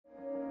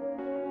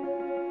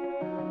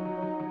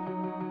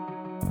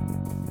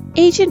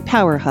Agent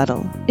Power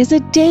Huddle is a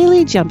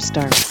daily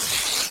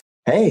jumpstart.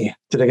 Hey,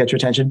 did I get your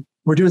attention?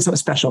 We're doing something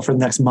special for the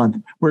next month.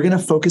 We're going to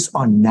focus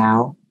on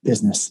now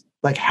business.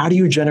 Like, how do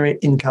you generate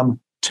income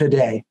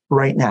today,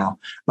 right now?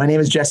 My name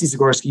is Jesse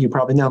Zagorski. You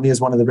probably know me as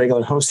one of the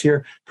regular hosts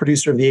here,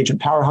 producer of the Agent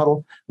Power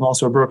Huddle. I'm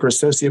also a broker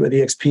associate with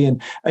EXP. And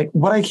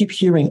what I keep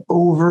hearing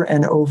over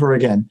and over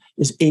again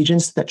is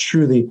agents that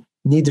truly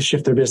need to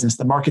shift their business.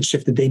 The market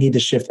shifted, they need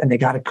to shift, and they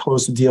got to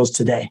close the deals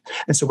today.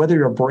 And so whether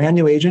you're a brand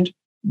new agent,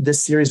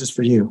 this series is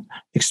for you.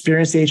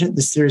 Experienced agent,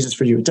 this series is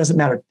for you. It doesn't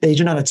matter.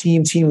 Agent on a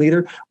team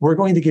leader, we're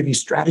going to give you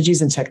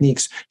strategies and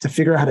techniques to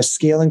figure out how to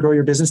scale and grow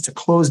your business to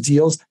close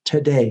deals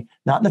today,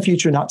 not in the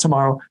future, not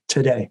tomorrow,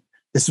 today.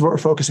 This is what we're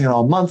focusing on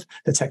all month,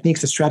 the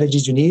techniques, the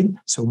strategies you need.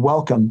 So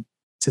welcome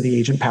to the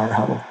Agent Power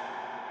Huddle.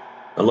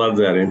 I love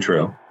that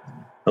intro.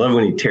 I love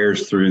when he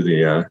tears through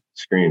the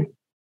screen.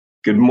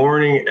 Good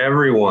morning,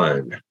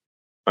 everyone.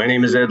 My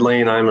name is Ed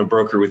Lane. I'm a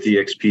broker with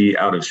EXP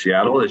out of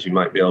Seattle, as you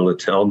might be able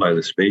to tell by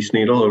the Space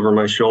Needle over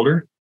my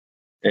shoulder.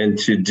 And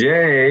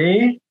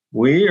today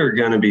we are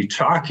going to be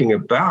talking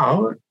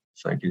about,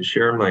 if I can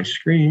share my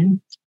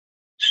screen,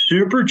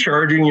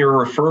 supercharging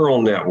your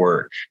referral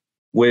network,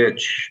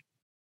 which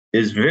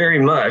is very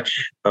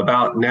much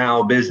about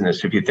now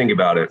business. If you think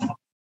about it,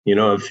 you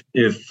know,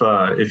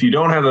 if you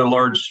don't have a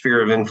large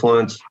sphere of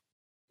influence,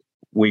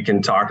 we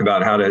can talk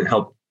about how to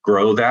help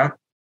grow that.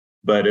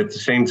 But at the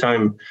same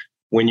time,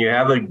 when you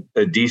have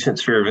a decent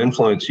sphere of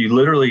influence, you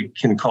literally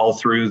can call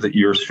through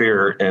your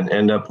sphere and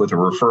end up with a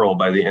referral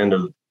by the end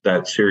of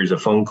that series of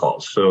phone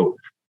calls. So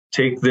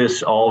take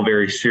this all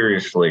very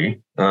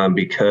seriously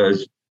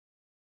because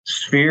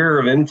sphere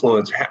of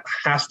influence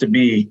has to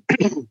be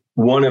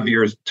one of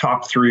your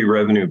top 3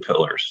 revenue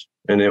pillars,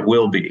 and it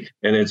will be.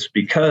 And it's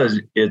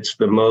because it's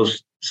the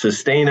most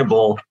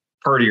sustainable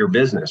part of your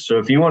business. So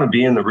if you want to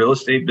be in the real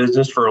estate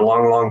business for a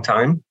long, long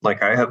time,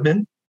 like I have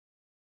been,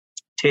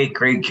 take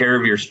great care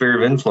of your sphere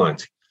of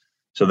influence.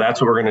 So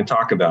that's what we're going to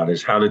talk about,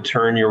 is how to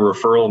turn your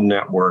referral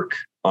network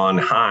on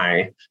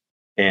high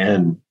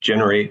and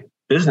generate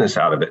business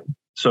out of it.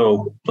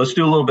 So let's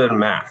do a little bit of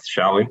math,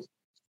 shall we?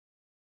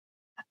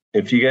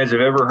 If you guys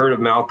have ever heard of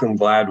Malcolm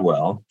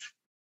Gladwell,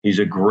 he's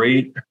a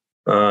great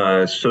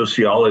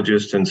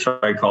sociologist and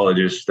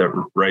psychologist that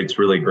writes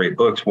really great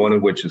books, one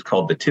of which is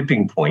called The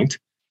Tipping Point.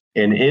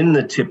 And in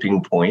The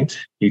Tipping Point,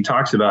 he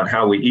talks about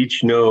how we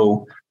each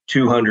know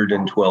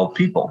 212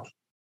 people.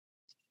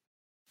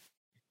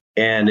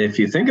 And if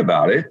you think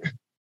about it,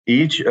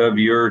 each of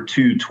your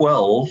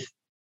 212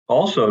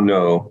 also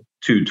know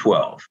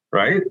 212,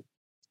 right?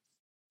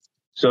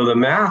 So the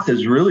math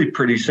is really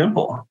pretty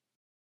simple.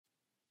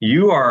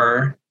 You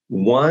are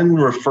one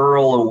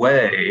referral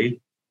away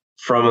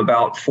from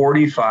about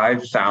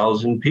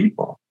 45,000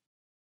 people,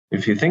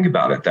 if you think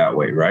about it that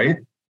way, right?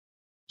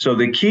 So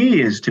the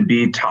key is to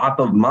be top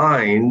of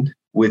mind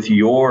with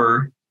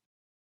your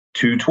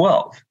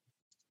 212,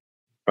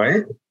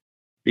 right?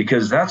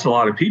 Because that's a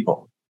lot of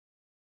people.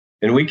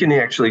 And we can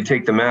actually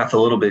take the math a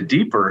little bit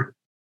deeper.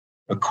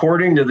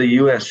 According to the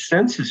US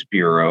Census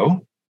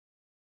Bureau,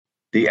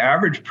 the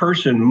average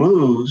person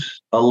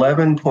moves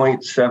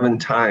 11.7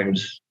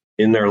 times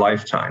in their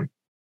lifetime,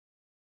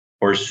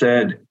 or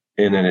said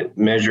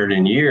measured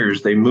in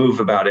years, they move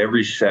about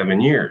every 7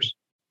 years.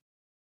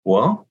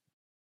 Well,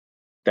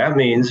 that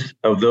means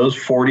of those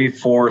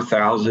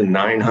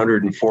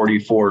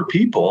 44,944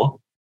 people,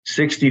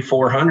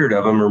 6,400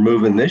 of them are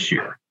moving this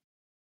year,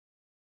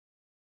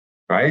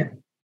 right?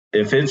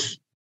 If it's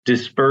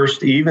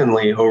dispersed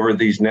evenly over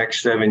these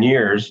next 7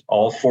 years,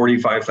 all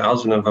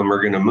 45,000 of them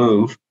are going to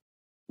move.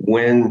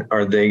 When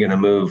are they going to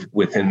move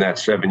within that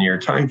 7-year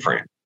time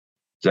frame?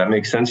 Does that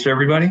make sense to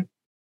everybody?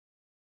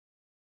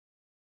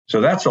 So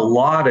that's a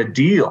lot of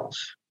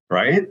deals,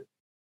 right?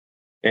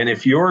 And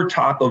if you're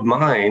top of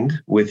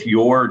mind with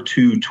your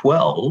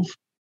 212,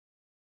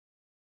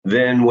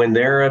 then when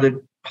they're at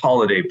a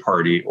holiday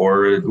party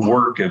or a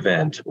work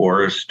event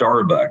or a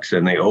Starbucks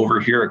and they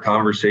overhear a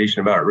conversation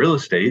about real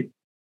estate,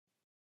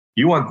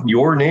 you want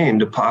your name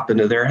to pop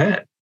into their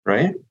head,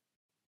 right?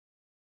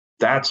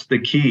 That's the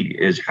key,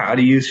 is how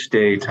do you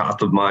stay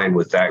top of mind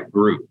with that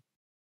group?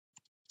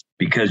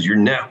 Because your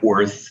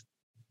network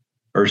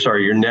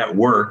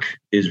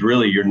is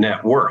really your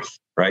net worth,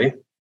 right?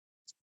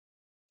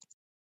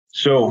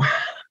 So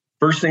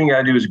first thing you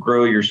got to do is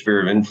grow your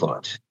sphere of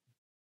influence.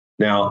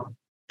 Now,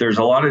 there's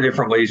a lot of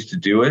different ways to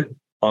do it.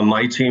 On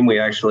my team, we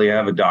actually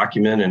have a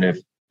document, and if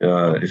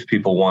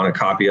people want a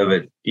copy of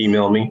it,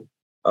 email me.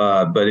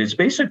 But it's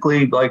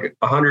basically like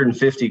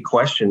 150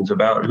 questions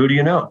about who do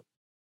you know?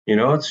 You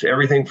know, it's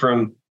everything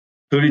from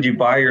who did you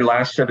buy your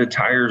last set of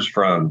tires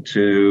from,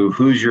 to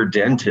who's your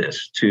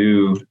dentist,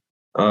 to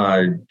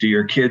do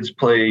your kids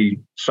play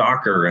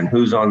soccer and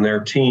who's on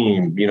their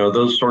team? You know,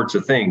 those sorts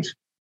of things,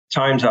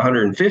 times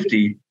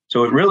 150.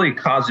 So it really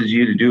causes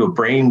you to do a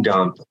brain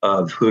dump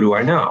of who do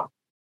I know?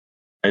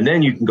 And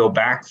then you can go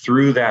back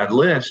through that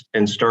list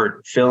and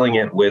start filling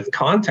it with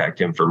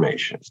contact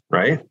information,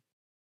 right?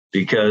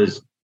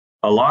 Because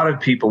a lot of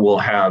people will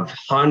have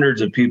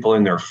hundreds of people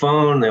in their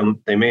phone.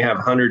 They may have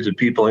hundreds of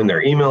people in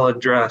their email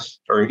address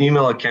or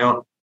email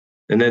account.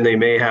 And then they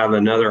may have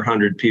another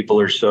 100 people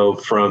or so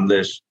from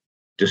this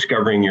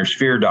Discovering Your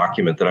Sphere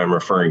document that I'm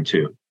referring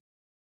to.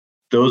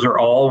 Those are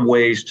all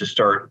ways to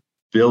start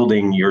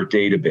building your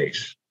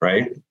database,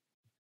 right?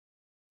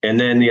 And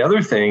then the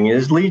other thing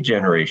is lead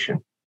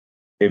generation.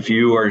 If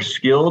you are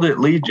skilled at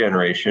lead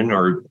generation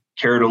or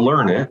care to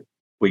learn it,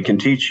 we can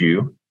teach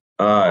you.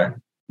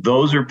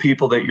 Those are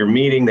people that you're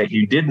meeting that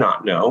you did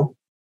not know,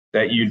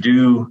 that you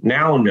do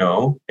now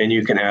know, and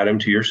you can add them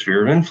to your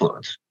sphere of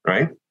influence,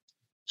 right?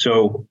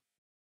 So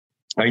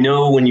I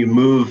know when you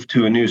move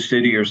to a new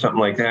city or something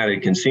like that,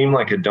 it can seem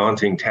like a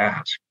daunting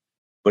task,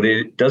 but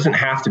it doesn't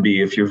have to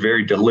be if you're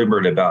very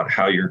deliberate about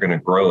how you're going to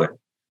grow it.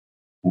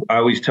 I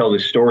always tell the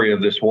story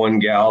of this one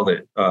gal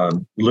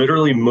that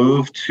literally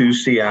moved to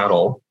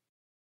Seattle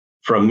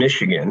from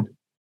Michigan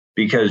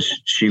because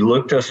she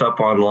looked us up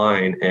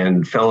online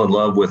and fell in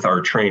love with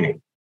our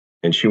training,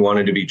 and she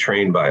wanted to be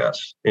trained by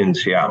us in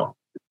Seattle.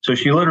 So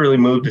she literally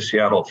moved to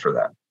Seattle for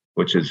that,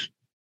 which is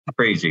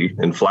crazy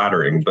and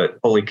flattering, but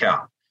holy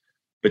cow.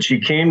 But she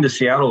came to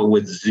Seattle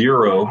with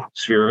zero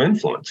sphere of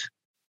influence.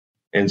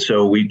 And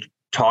so we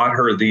taught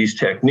her these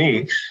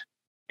techniques,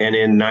 and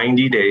in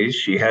 90 days,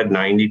 she had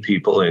 90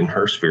 people in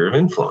her sphere of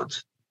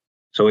influence.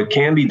 So it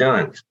can be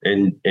done.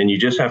 And you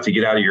just have to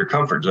get out of your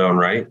comfort zone,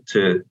 right?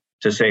 To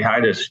say hi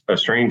to a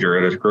stranger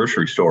at a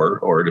grocery store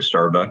or at a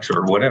Starbucks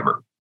or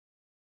whatever.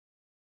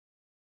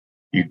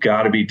 You've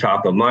got to be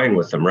top of mind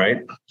with them,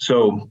 right?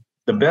 So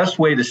the best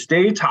way to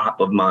stay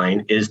top of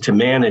mind is to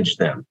manage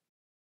them.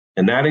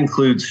 And that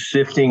includes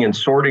sifting and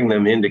sorting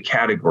them into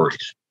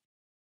categories.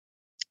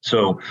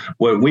 So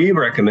what we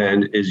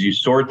recommend is you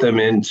sort them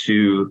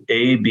into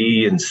A,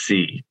 B, and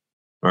C,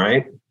 all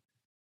right?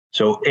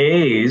 So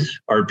A's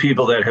are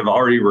people that have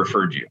already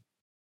referred you,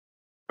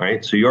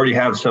 right? So you already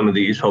have some of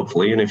these,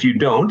 hopefully. And if you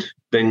don't,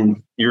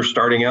 then you're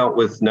starting out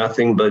with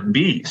nothing but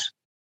B's.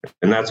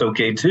 And that's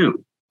okay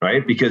too,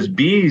 right? Because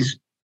B's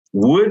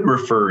would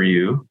refer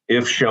you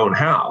if shown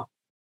how.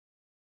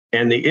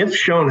 And the if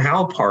shown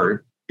how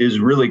part is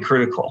really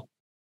critical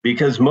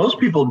because most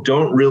people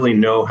don't really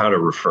know how to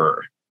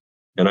refer.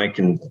 And I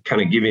can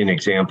kind of give you an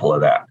example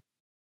of that.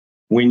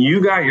 When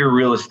you got your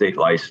real estate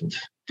license,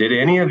 did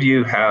any of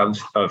you have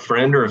a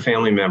friend or a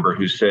family member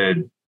who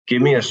said,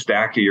 give me a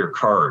stack of your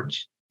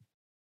cards,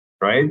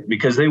 right?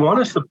 Because they want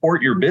to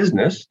support your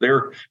business.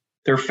 They're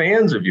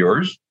fans of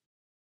yours,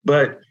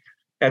 but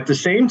at the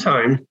same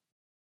time,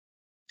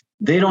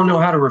 they don't know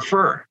how to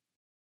refer.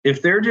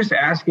 If they're just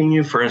asking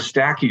you for a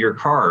stack of your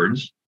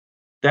cards,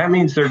 that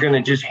means they're going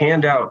to just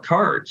hand out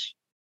cards.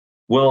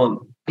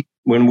 Well,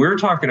 when we're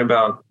talking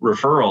about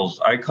referrals,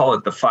 I call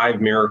it the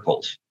 5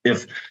 miracles.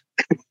 If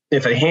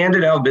a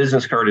handed out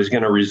business card is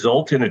going to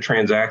result in a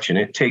transaction,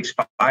 it takes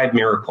 5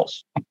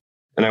 miracles.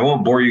 And I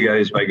won't bore you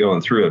guys by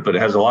going through it, but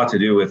it has a lot to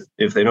do with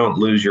if they don't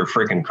lose your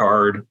freaking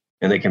card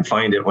and they can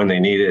find it when they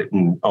need it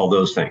and all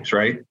those things,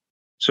 right?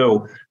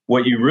 So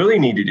what you really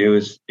need to do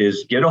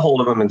is get a hold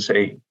of them and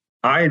say,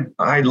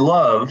 I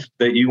love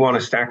that you want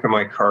a stack of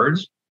my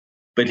cards,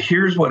 but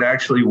here's what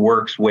actually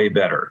works way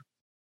better.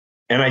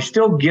 And I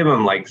still give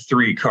them like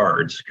 3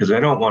 cards because I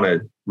don't want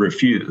to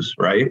refuse,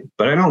 right?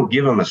 But I don't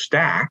give them a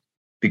stack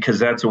because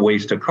that's a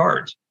waste of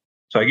cards.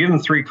 So I give them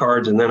 3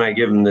 cards and then I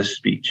give them this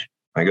speech.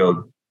 I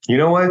go, you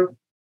know what?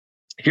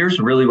 Here's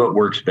really what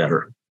works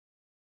better.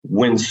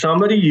 When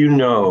somebody you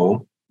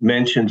know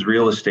mentions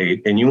real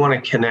estate and you want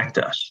to connect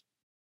us,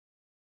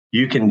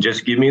 you can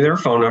just give me their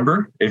phone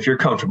number if you're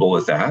comfortable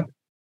with that.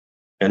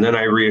 And then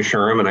I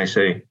reassure them and I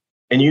say,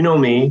 and you know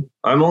me,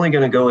 I'm only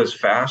going to go as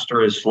fast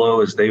or as slow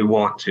as they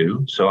want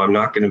to. So I'm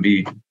not going to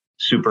be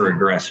super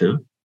aggressive.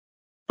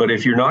 But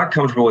if you're not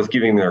comfortable with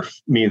giving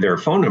me their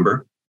phone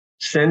number,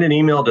 send an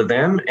email to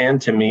them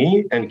and to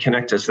me and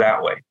connect us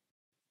that way.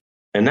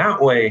 And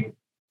that way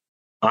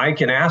I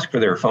can ask for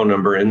their phone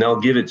number and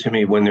they'll give it to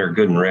me when they're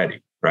good and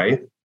ready,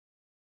 right?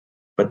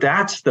 But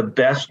that's the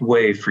best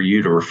way for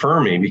you to refer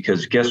me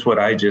because guess what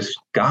I just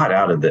got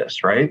out of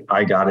this, right?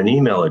 I got an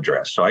email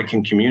address so I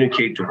can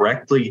communicate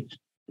directly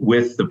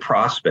with the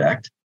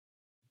prospect.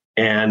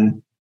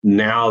 And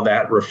now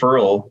that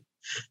referral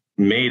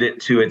made it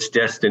to its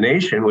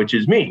destination, which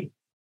is me,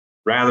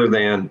 rather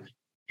than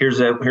here's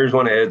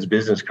one of Ed's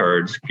business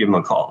cards, give them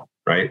a call,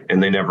 right?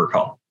 And they never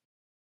call.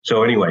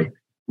 So anyway,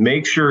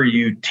 make sure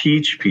you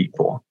teach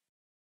people.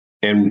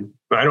 And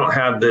I don't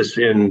have this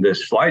in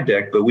this slide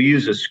deck, but we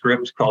use a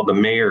script called the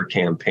Mayor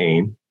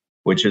campaign,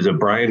 which is a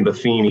Brian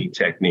Buffini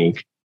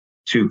technique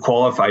to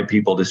qualify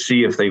people to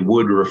see if they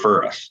would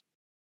refer us.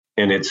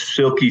 And it's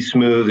silky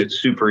smooth, it's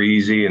super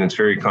easy, and it's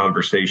very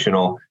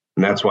conversational.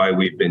 And that's why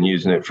we've been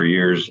using it for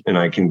years. And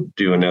I can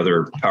do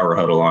another power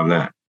huddle on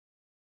that.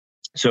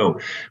 So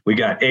we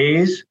got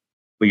A's,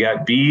 we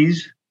got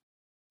B's.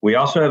 We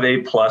also have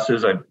A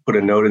pluses. I put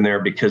a note in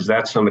there because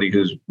that's somebody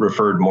who's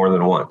referred more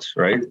than once,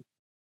 right?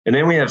 And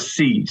then we have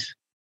C's.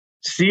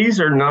 C's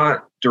are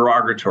not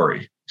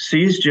derogatory.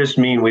 C's just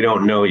mean we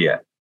don't know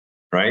yet,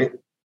 right?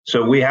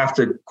 So we have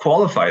to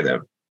qualify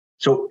them.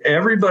 So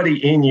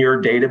everybody in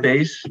your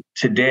database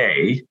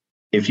today,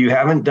 if you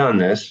haven't done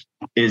this,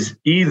 is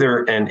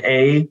either an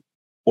A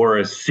or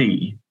a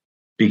C,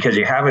 because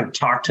you haven't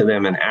talked to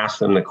them and asked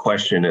them the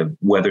question of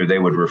whether they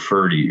would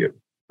refer to you,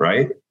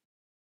 right?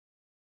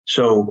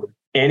 So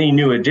any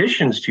new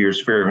additions to your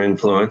sphere of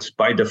influence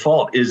by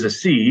default is a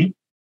C.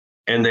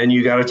 And then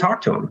you got to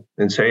talk to them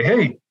and say,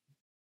 hey,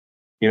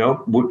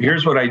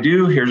 here's what I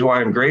do. Here's why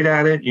I'm great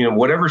at it.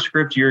 Whatever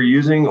script you're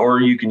using,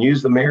 or you can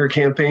use the mayor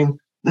campaign,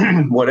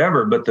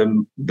 whatever. But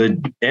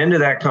the end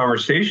of that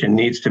conversation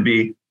needs to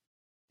be,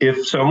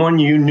 if someone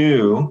you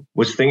knew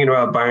was thinking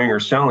about buying or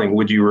selling,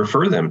 would you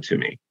refer them to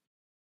me?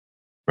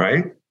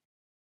 Right?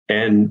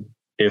 And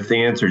if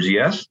the answer is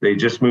yes, they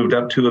just moved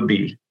up to a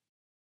B.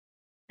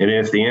 And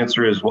if the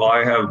answer is, well,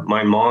 I have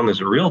my mom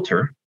as a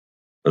realtor,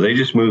 well, they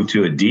just moved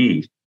to a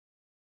D,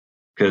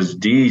 because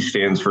D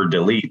stands for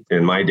delete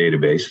in my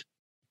database.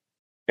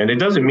 And it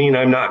doesn't mean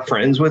I'm not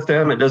friends with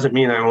them. It doesn't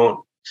mean I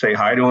won't say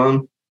hi to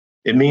them.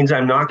 It means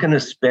I'm not going to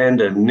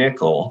spend a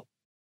nickel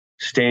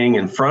staying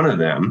in front of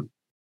them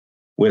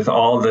with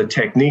all the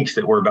techniques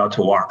that we're about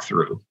to walk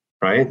through,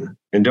 right?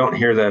 And don't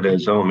hear that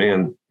as, oh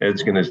man,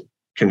 Ed's going to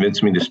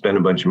convince me to spend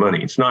a bunch of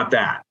money. It's not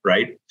that,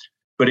 right?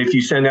 But if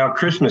you send out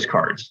Christmas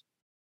cards,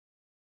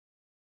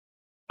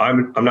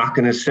 I'm not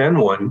going to send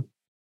one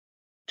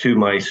to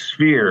my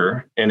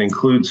sphere and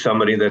include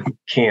somebody that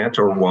can't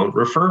or won't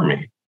refer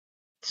me.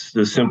 It's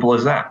as simple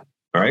as that,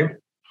 all right?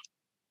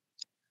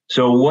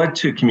 So what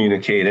to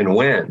communicate and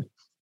when?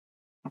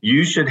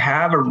 You should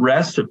have a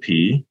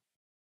recipe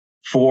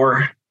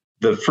for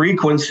the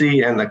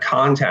frequency and the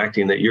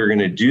contacting that you're going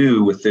to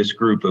do with this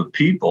group of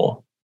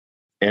people.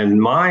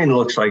 And mine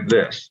looks like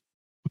this.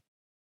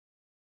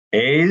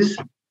 A's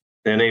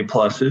and A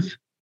pluses,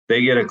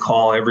 they get a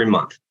call every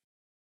month.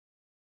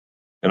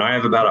 And I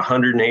have about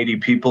 180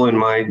 people in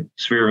my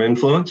sphere of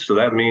influence. So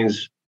that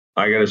means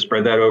I got to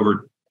spread that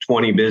over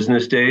 20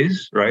 business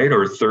days, right?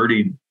 Or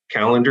 30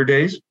 calendar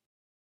days.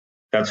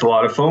 That's a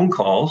lot of phone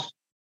calls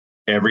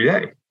every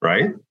day,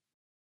 right?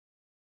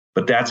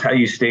 But that's how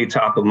you stay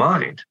top of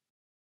mind,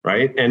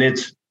 right? And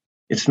it's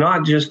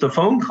not just the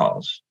phone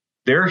calls.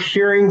 They're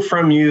hearing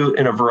from you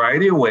in a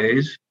variety of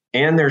ways,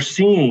 and they're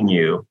seeing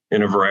you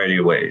in a variety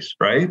of ways,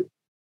 right?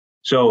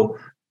 So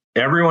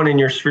everyone in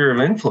your sphere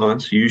of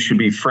influence, you should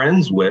be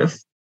friends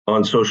with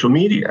on social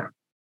media.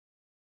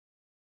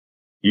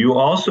 You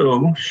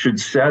also should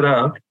set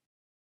up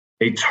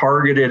a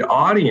targeted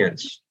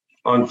audience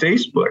on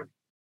Facebook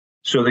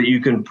so that you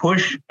can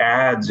push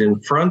ads in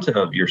front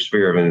of your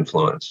sphere of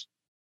influence.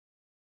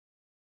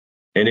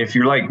 And if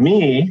you're like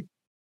me,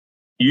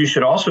 you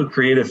should also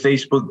create a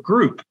Facebook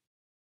group.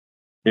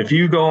 If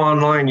you go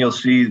online, you'll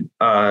see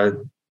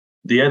the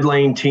Ed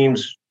Lane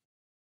team's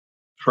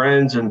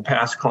friends and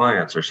past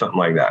clients or something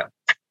like that.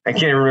 I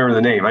can't remember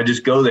the name. I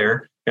just go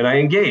there and I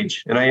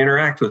engage and I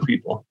interact with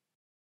people,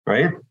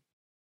 right?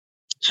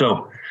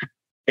 So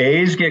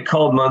A's get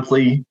called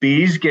monthly,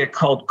 B's get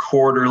called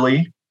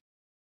quarterly,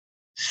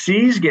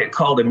 C's get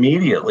called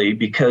immediately,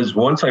 because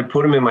once I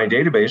put them in my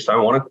database, I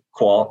want to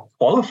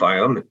qualify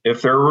them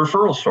if they're a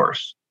referral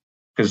source,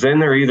 because then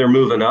they're either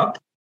moving up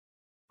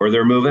or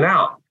they're moving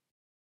out,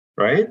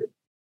 right?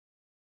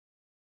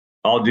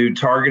 I'll do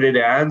targeted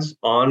ads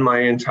on my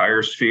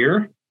entire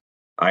sphere.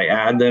 I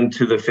add them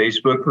to the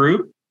Facebook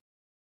group.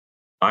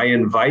 I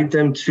invite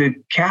them to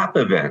CAP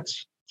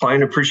events,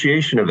 client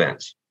appreciation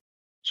events.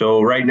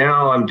 So right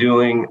now I'm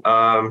doing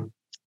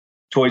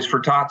Toys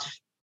for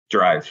Tots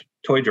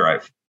toy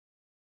drive.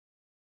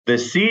 The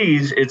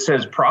C's, it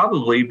says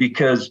probably,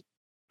 because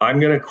I'm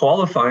going to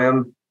qualify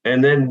them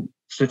and then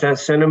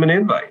send them an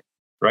invite,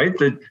 right?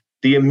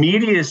 The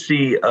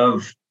immediacy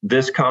of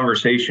this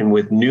conversation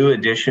with new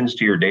additions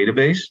to your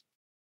database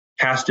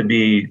has to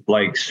be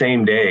like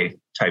same day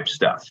type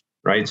stuff,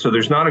 right? So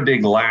there's not a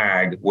big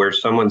lag where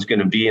someone's going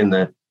to be in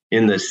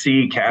the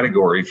C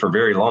category for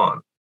very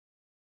long.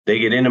 They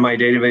get into my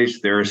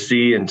database, they're a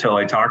C until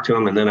I talk to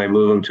them, and then I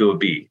move them to a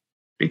B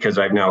because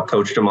I've now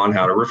coached them on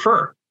how to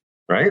refer,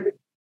 right?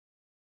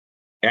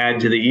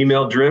 Add to the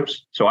email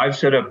drips. So I've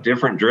set up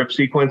different drip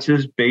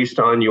sequences based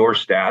on your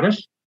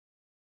status.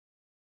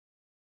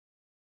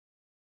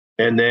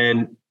 And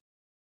then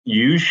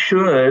you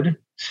should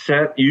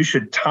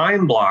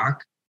time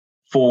block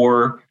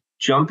for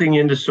jumping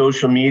into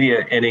social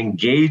media and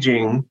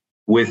engaging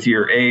with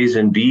your A's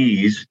and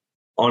B's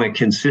on a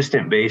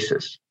consistent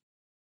basis.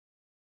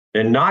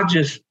 And not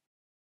just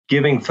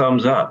giving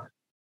thumbs up.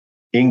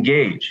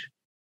 Engage,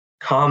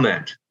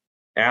 comment,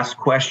 ask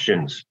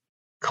questions,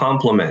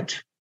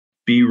 compliment,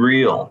 be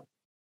real,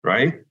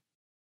 right?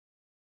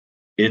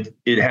 It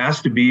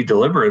has to be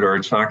deliberate or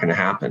it's not going to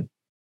happen.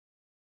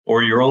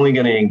 Or you're only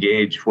going to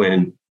engage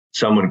when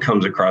someone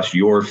comes across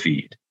your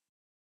feed.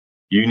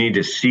 You need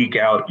to seek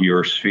out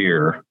your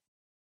sphere,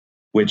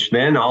 which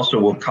then also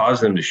will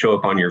cause them to show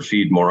up on your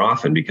feed more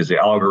often because the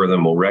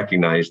algorithm will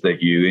recognize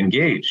that you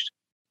engaged.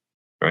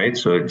 Right?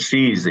 So it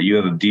sees that you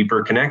have a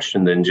deeper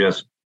connection than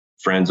just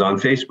friends on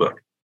Facebook,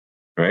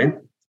 right?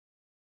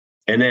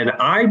 And then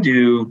I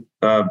do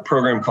a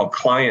program called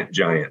Client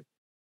Giant.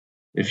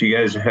 If you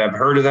guys have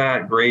heard of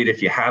that, great.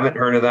 If you haven't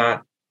heard of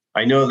that,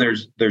 I know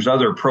there's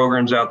other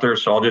programs out there,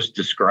 so I'll just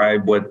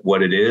describe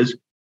what it is.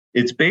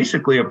 It's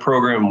basically a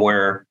program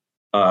where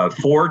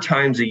 4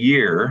 times a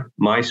year,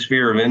 my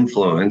sphere of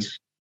influence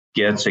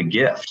gets a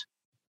gift.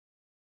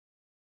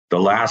 The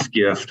last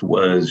gift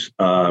was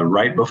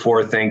right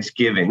before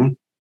Thanksgiving,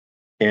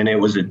 and it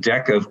was a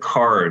deck of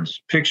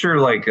cards. Picture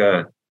like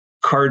a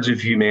Cards of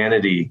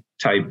Humanity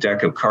type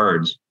deck of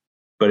cards,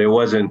 but it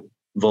wasn't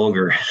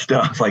vulgar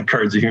stuff like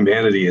Cards of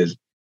Humanity is.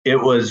 It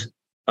was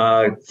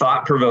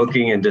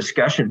thought-provoking and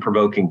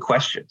discussion-provoking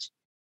questions.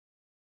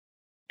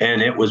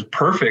 And it was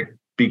perfect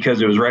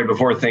because it was right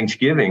before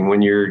Thanksgiving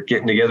when you're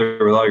getting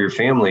together with all your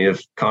family.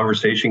 If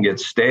conversation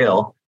gets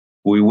stale,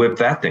 we whip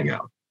that thing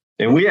out.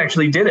 And we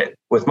actually did it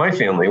with my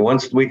family.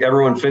 Once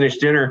everyone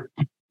finished dinner,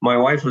 my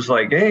wife was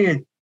like,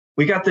 hey,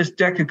 we got this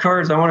deck of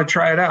cards. I want to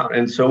try it out.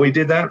 And so we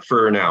did that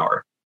for an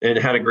hour and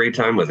had a great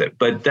time with it.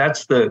 But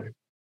that's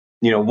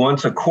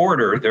once a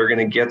quarter, they're going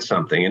to get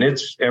something. And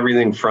it's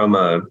everything from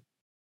a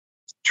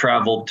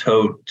travel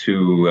tote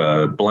to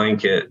a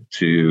blanket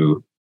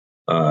to,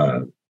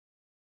 I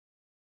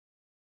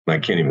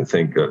can't even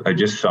think. I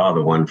just saw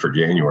the one for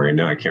January.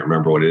 Now I can't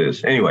remember what it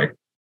is. Anyway,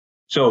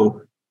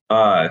 so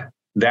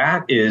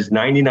that is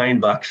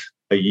 $99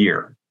 a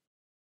year.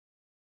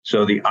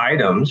 So the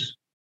items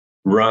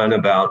run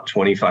about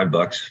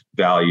 $25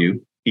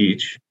 value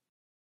each,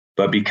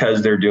 but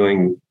because they're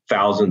doing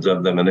thousands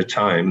of them at a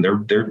time,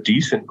 they're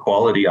decent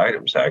quality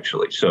items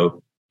actually.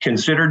 So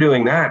consider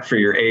doing that for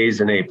your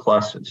A's and A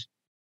pluses,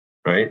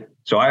 right?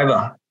 So I have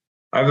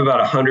about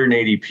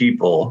 180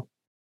 people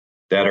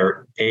that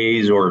are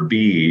A's or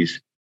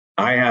B's.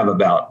 I have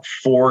about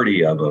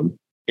 40 of them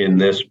in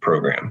this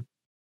program.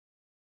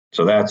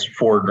 So that's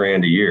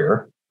 $4,000 a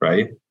year,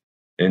 right?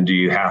 And do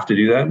you have to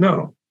do that?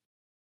 No.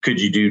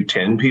 Could you do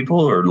 10 people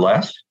or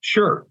less?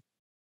 Sure.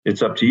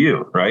 It's up to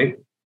you, right?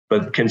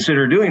 But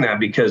consider doing that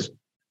because,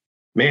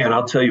 man,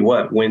 I'll tell you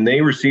what, when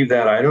they receive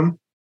that item,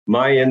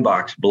 my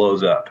inbox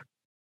blows up.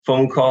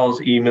 Phone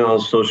calls,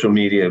 emails, social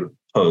media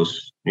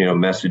posts,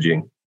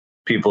 messaging.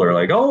 People are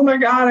like, oh my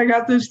God, I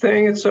got this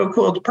thing. It's so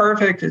cool. It's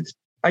perfect.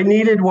 I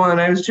needed one.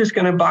 I was just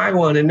going to buy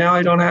one and now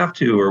I don't have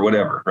to or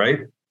whatever, right?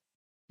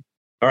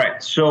 All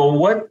right. So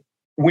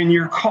when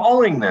you're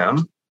calling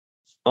them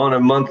on a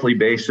monthly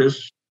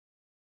basis,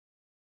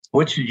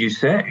 what should you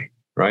say,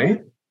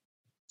 right?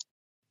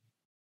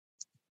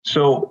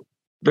 So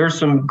there's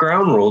some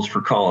ground rules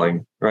for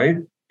calling, right?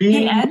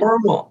 Be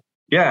normal.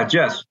 Yeah,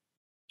 Jess.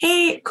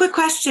 Hey, quick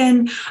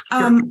question. Sure.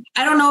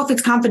 I don't know if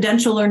it's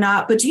confidential or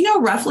not, but do you know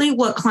roughly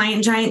what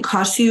Client Giant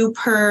costs you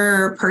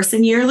per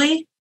person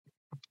yearly?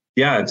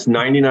 Yeah, it's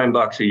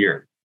 $99 a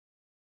year.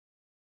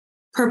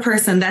 Per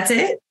person, that's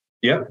it?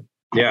 Yep.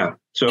 Yeah.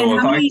 So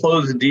if I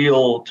close a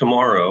deal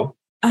tomorrow,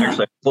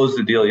 actually I closed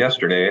the deal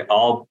yesterday,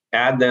 I'll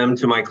add them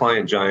to my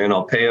Client Giant.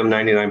 I'll pay them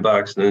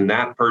 $99 and then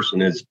that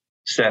person is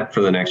set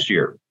for the next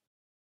year.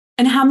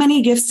 And how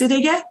many gifts do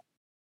they get?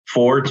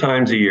 4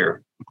 times a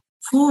year.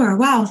 4.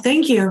 Wow.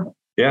 Thank you.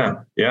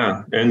 Yeah.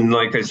 Yeah. And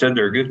like I said,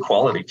 they're good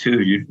quality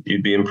too.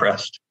 You'd be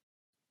impressed.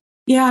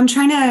 Yeah.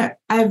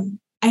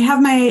 I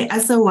have my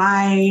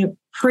SOI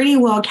pretty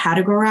well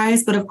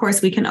categorized, but of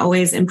course we can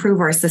always improve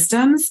our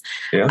systems.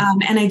 Yeah.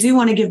 And I do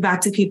want to give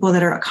back to people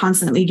that are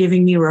constantly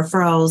giving me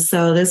referrals.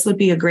 So this would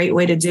be a great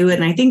way to do it.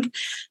 And I think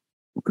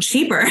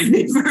cheaper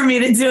for me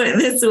to do it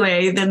this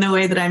way than the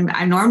way that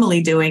I'm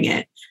normally doing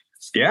it.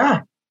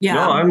 Yeah. Yeah.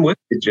 No, I'm with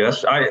you,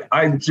 Jess.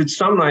 It's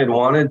something I'd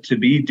wanted to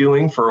be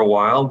doing for a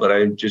while, but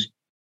I just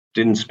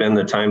didn't spend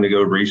the time to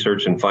go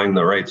research and find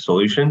the right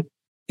solution.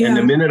 Yeah. And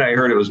the minute I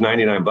heard it was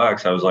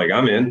 $99, I was like,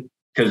 I'm in.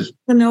 Because it's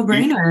a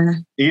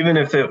no-brainer. Even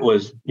if it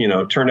was,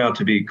 turned out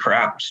to be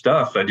crap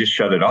stuff, I just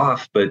shut it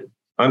off. But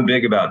I'm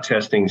big about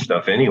testing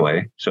stuff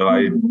anyway. So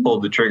I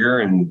pulled the trigger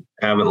and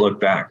haven't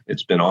looked back.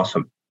 It's been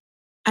awesome.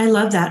 I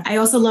love that. I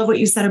also love what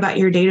you said about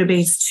your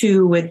database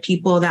too, with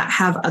people that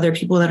have other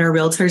people that are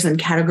realtors and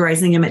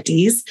categorizing them at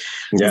D's.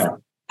 Yeah.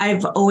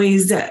 I've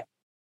always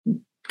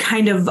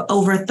kind of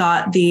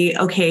overthought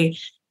okay,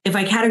 if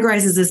I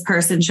categorize as this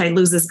person, should I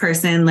lose this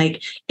person?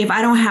 Like if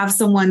I don't have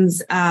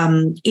someone's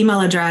email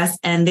address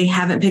and they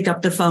haven't picked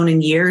up the phone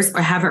in years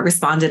or haven't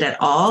responded at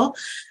all,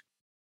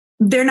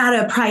 they're not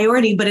a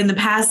priority. But in the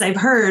past, I've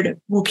heard,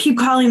 well, keep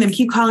calling them.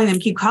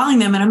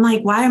 And I'm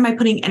like, why am I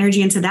putting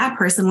energy into that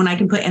person when I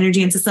can put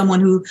energy into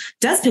someone who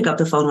does pick up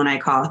the phone when I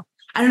call?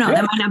 I don't know. Yeah.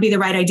 That might not be the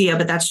right idea,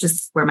 but that's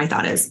just where my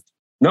thought is.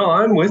 No,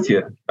 I'm with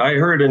you. I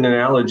heard an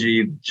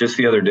analogy just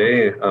the other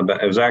day.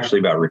 It was actually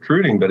about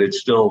recruiting, but it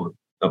still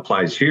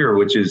applies here,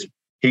 which is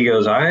he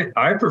goes,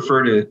 I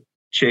prefer to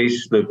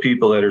chase the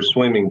people that are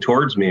swimming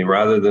towards me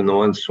rather than the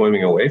ones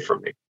swimming away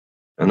from me.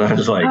 And I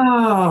was like,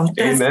 oh,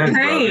 that's amen,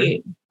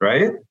 great. Brother.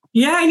 Right?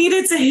 Yeah, I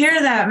needed to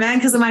hear that, man,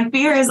 because my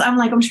fear is I'm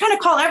trying to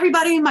call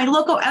everybody in my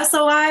local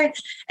SOI,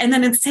 and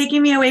then it's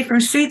taking me away from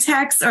street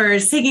text or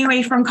it's taking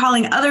away from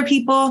calling other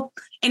people.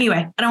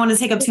 Anyway, I don't want to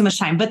take up too much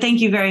time, but thank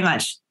you very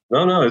much.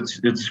 No,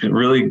 it's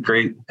really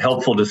great,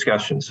 helpful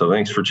discussion. So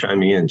thanks for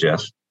chiming in,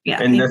 Jess.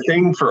 Yeah. And the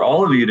thing for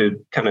all of you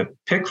to kind of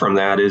pick from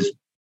that is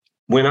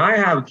when I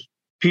have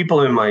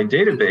people in my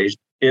database,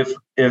 if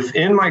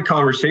in my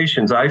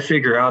conversations, I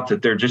figure out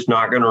that they're just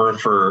not going to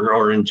refer,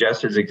 or in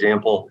Jess's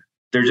example,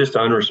 they're just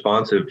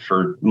unresponsive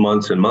for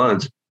months and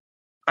months,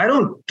 I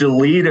don't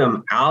delete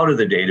them out of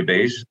the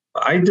database.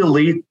 I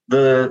delete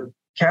the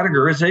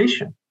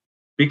categorization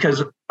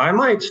because I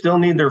might still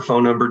need their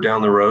phone number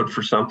down the road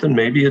for something.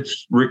 Maybe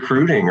it's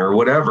recruiting or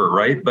whatever,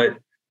 right? But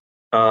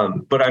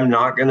I'm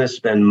not going to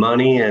spend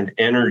money and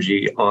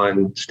energy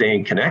on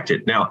staying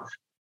connected. Now,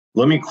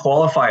 let me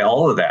qualify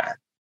all of that,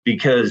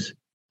 because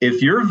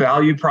if your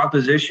value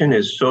proposition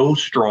is so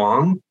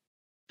strong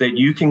that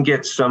you can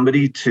get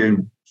somebody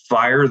to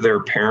fire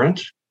their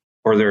parent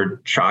or their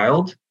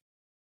child,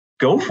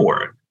 go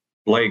for it.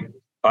 Like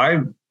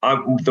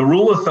the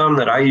rule of thumb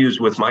that I use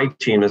with my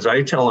team is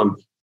I tell them,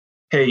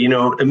 hey,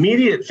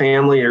 immediate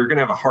family are going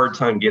to have a hard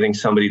time getting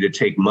somebody to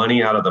take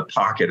money out of the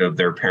pocket of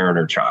their parent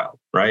or child,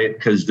 right?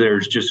 Because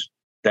there's just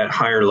that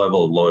higher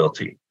level of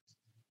loyalty.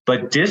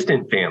 But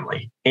distant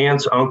family,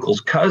 aunts,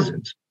 uncles,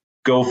 cousins,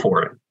 go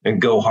for it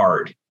and go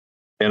hard.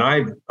 And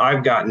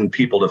I've gotten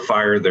people to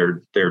fire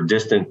their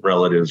distant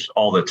relatives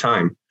all the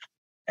time.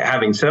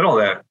 Having said all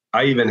that,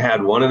 I even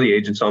had one of the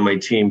agents on my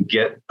team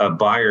get a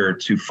buyer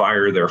to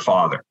fire their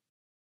father.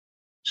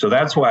 So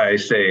that's why I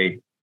say,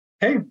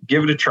 hey,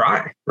 give it a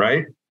try,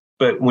 right?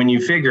 But when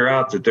you figure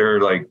out that they're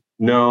like,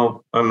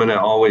 no, I'm going to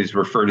always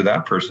refer to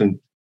that person,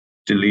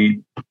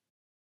 delete,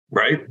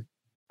 right?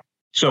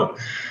 So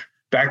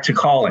back to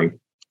calling.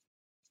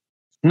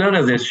 None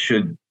of this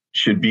should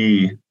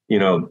be,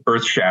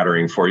 earth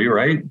shattering for you,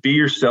 right? Be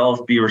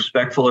yourself, be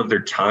respectful of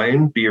their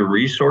time, be a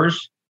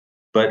resource,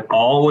 but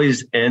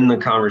always end the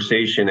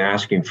conversation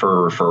asking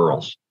for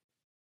referrals,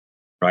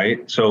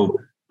 right? So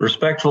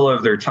respectful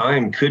of their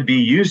time could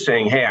be you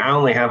saying, hey, I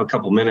only have a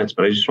couple minutes,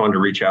 but I just wanted to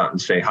reach out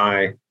and say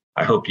hi.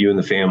 I hope you and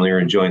the family are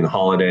enjoying the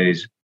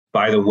holidays.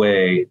 By the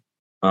way,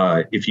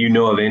 if you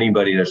know of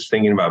anybody that's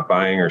thinking about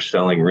buying or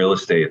selling real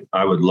estate,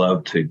 I would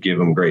love to give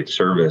them great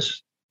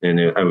service, and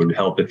it would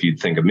help if you'd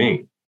think of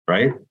me,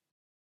 right?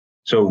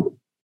 So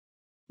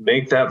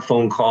make that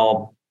phone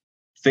call.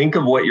 Think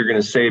of what you're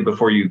going to say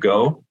before you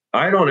go.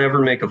 I don't ever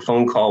make a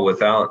phone call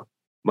without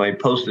my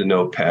Post-it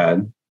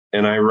notepad,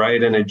 and I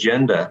write an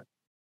agenda.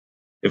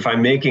 If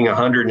I'm making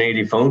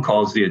 180 phone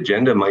calls, the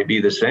agenda might be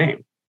the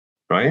same,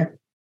 right?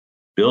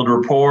 Build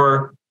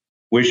rapport,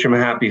 wish them a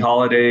happy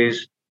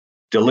holidays,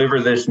 deliver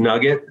this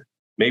nugget.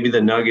 Maybe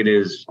the nugget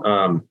is,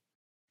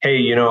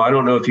 hey, I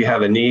don't know if you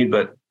have a need,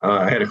 but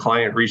I had a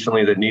client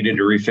recently that needed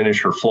to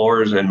refinish her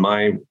floors, and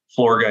my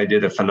floor guy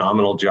did a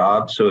phenomenal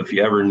job. So if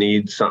you ever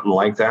need something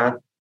like that,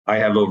 I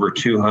have over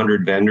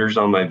 200 vendors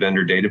on my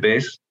vendor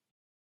database.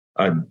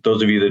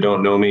 Those of you that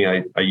don't know me,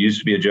 I used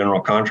to be a general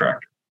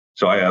contractor.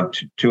 So I have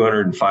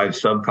 205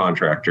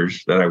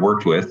 subcontractors that I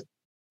worked with,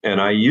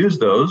 and I use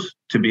those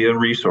to be a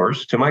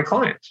resource to my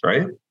clients,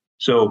 right?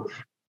 So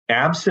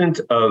absent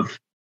of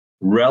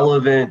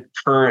relevant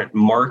current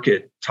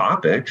market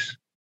topics,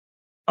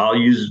 I'll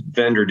use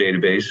vendor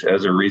database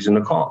as a reason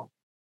to call,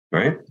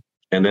 right?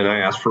 And then I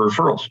ask for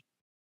referrals.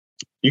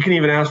 You can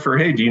even ask for,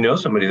 hey, do you know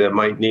somebody that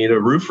might need a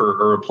roofer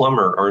or a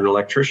plumber or an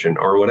electrician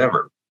or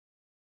whatever?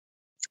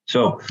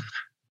 So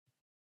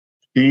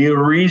be a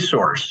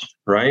resource,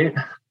 right?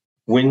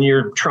 When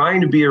you're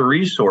trying to be a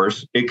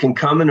resource, it can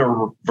come in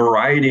a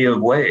variety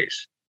of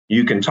ways.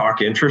 You can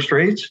talk interest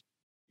rates.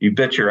 You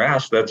bet your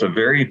ass that's a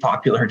very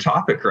popular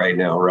topic right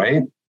now,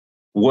 right?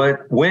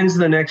 When's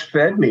the next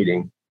Fed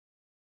meeting?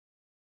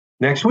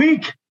 Next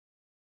week,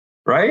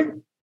 right?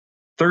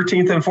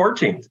 13th and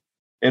 14th.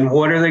 And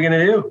what are they going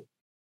to do?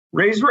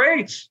 Raise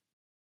rates.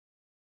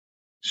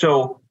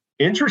 So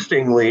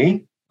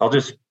interestingly, I'll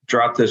just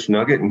drop this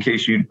nugget in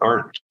case you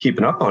aren't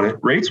keeping up on it.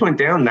 Rates went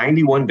down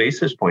 91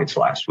 basis points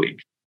last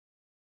week.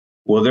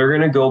 Well, they're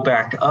going to go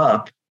back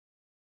up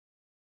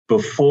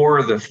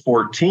before the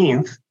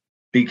 14th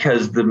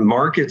because the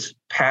markets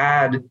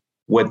pad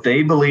what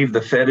they believe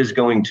the Fed is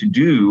going to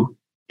do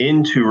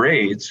into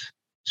rates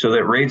so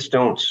that rates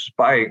don't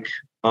spike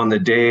on the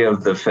day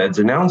of the Fed's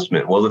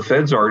announcement. Well, the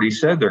Fed's already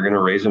said they're going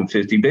to raise them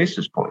 50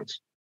 basis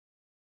points.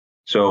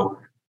 So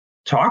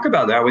talk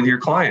about that with your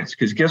clients,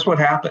 because guess what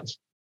happens?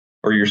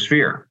 Or your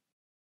sphere.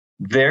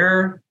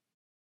 Their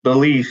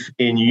belief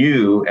in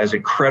you as a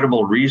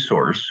credible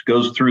resource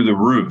goes through the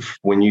roof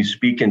when you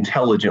speak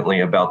intelligently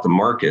about the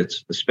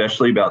markets,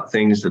 especially about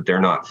things that they're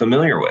not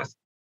familiar with,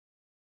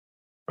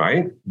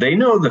 right? They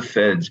know the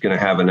Fed's going to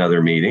have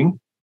another meeting,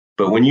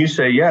 but when you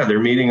say, yeah,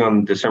 they're meeting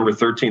on December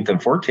 13th and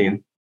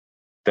 14th,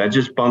 that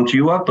just bumped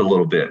you up a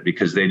little bit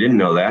because they didn't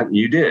know that and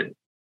you did.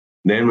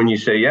 Then when you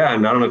say, yeah,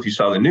 and I don't know if you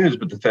saw the news,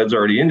 but the Fed's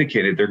already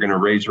indicated they're going to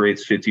raise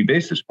rates 50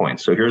 basis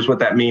points. So here's what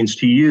that means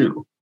to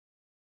you,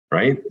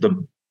 right?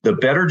 The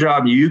better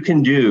job you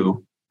can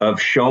do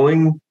of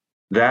showing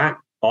that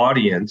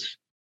audience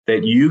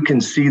that you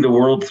can see the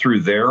world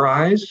through their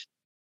eyes,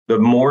 the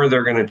more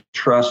they're going to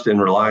trust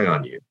and rely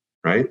on you,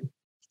 right?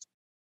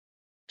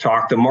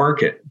 Talk the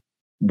market.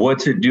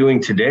 what's it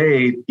doing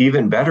today?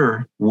 Even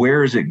better,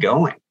 where is it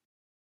going?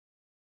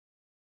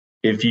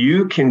 If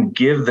you can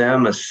give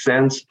them a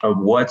sense of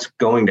what's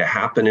going to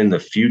happen in the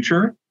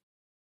future,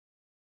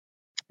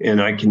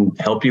 and I can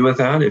help you with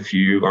that if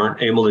you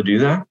aren't able to do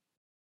that.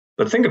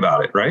 But think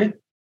about it, right?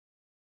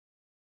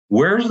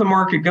 Where's the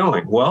market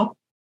going? Well,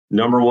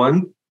 number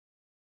one,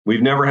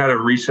 we've never had a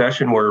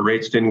recession where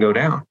rates didn't go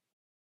down.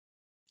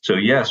 So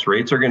yes,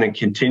 rates are going to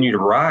continue to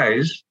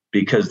rise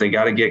because they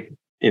got to get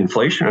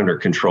inflation under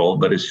control.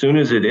 But as soon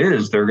as it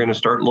is, they're going to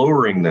start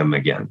lowering them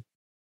again.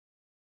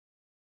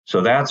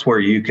 So that's where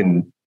you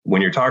can,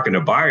 when you're talking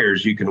to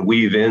buyers, you can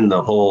weave in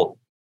the whole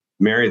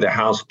marry the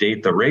house,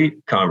 date the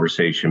rate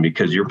conversation,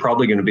 because you're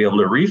probably going to be able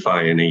to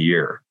refi in a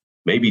year,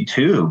 maybe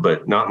two,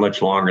 but not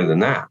much longer than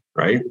that,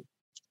 right?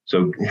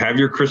 So have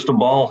your crystal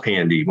ball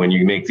handy when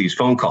you make these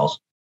phone calls.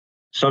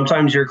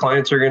 Sometimes your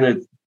clients are going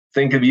to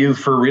think of you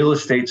for real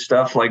estate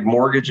stuff like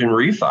mortgage and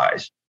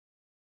refis.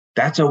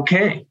 That's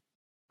okay.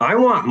 I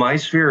want my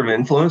sphere of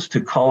influence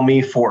to call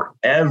me for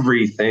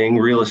everything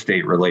real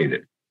estate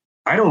related.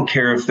 I don't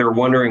care if they're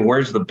wondering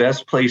where's the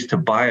best place to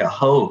buy a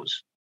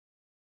hose.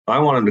 I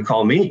want them to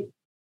call me,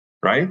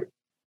 right?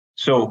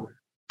 So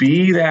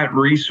be that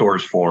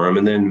resource for them,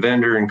 and then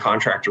vendor and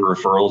contractor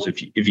referrals.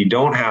 If you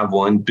don't have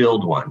one,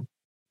 build one,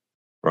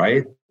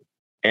 right?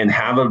 And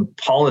have a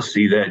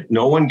policy that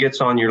no one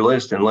gets on your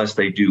list unless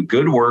they do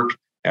good work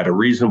at a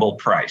reasonable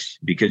price,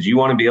 because you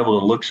want to be able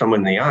to look someone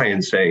in the eye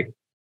and say,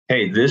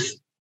 hey, this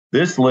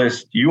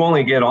list, you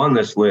only get on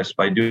this list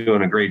by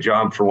doing a great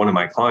job for one of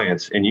my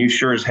clients, and you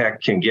sure as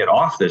heck can get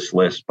off this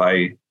list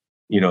by,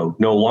 no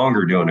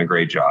longer doing a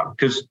great job.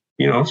 Because,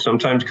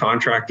 sometimes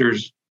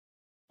contractors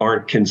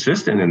aren't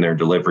consistent in their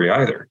delivery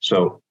either.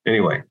 So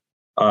anyway,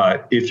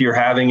 if you're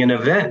having an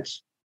event,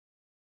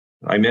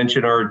 I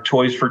mentioned our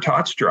Toys for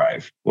Tots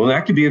drive. Well,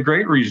 that could be a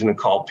great reason to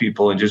call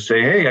people and just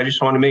say, hey, I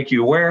just want to make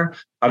you aware.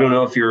 I don't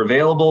know if you're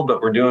available,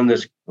 but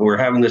we're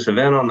having this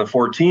event on the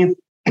 14th.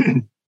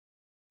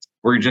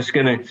 We're just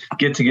going to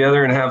get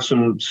together and have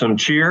some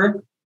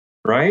cheer,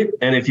 right?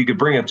 And if you could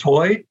bring a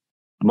toy,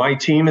 my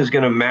team is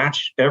going to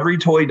match every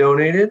toy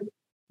donated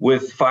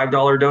with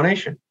 $5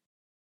 donation.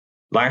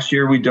 Last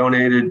year, we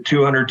donated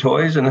 200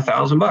 toys and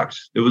 $1,000.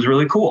 It was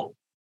really cool.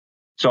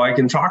 So I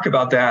can talk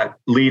about that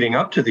leading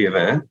up to the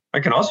event. I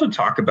can also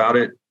talk about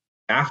it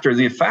after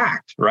the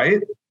fact,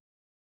 right?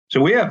 So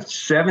we have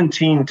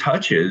 17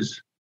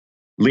 touches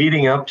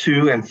leading up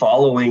to and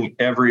following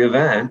every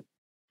event,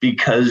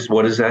 because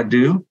what does that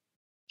do?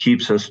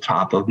 Keeps us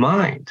top of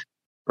mind,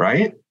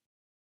 right?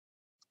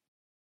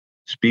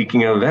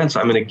 Speaking of events,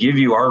 I'm going to give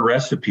you our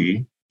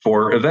recipe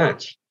for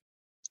events.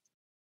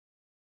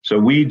 So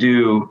we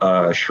do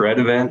a shred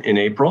event in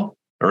April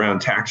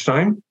around tax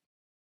time.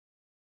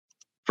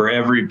 For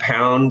every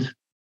pound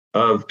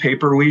of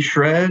paper we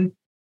shred,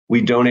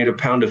 we donate a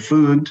pound of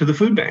food to the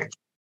food bank,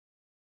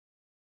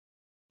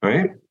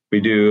 right? We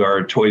do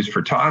our Toys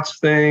for Tots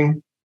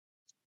thing.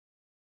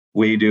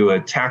 We do a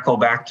tackle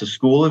back to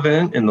school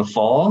event in the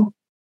fall,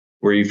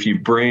 where if you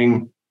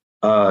bring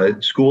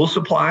school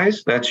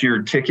supplies, that's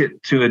your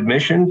ticket to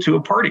admission to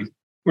a party.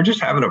 We're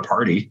just having a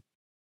party,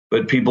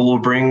 but people will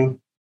bring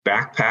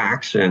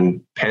backpacks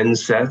and pen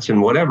sets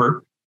and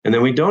whatever, and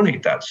then we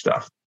donate that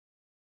stuff,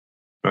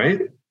 right?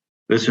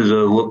 This is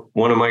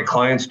one of my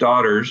clients'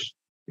 daughters.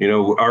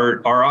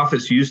 Our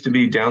office used to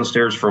be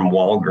downstairs from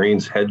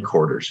Walgreens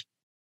headquarters,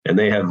 and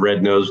they have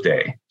Red Nose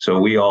Day. So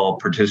we all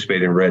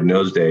participate in Red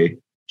Nose Day.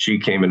 She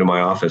came into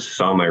my office,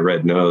 saw my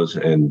red nose,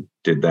 and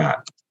did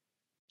that.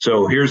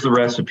 So here's the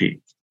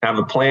recipe. Have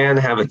a plan,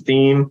 have a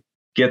theme,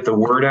 get the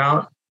word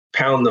out,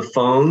 pound the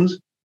phones,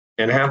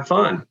 and have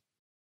fun.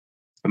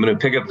 I'm going to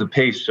pick up the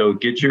pace. So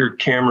get your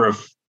camera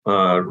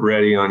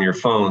ready on your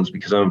phones,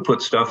 because I'm going to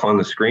put stuff on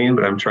the screen,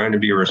 but I'm trying to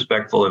be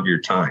respectful of your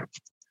time.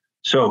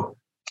 So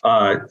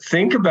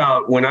think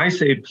about, when I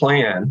say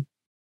plan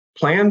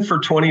for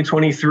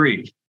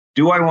 2023.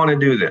 Do I want to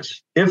do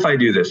this? If I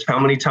do this, how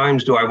many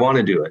times do I want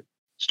to do it?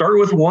 Start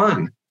with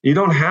one. You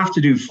don't have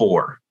to do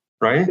 4,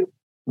 right?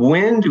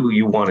 When do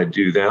you want to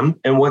do them?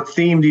 And what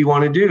theme do you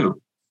want to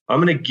do?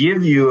 I'm going to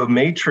give you a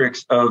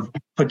matrix of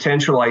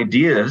potential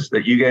ideas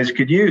that you guys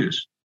could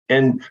use.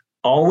 And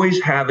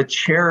always have a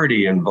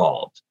charity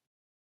involved,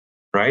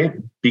 right?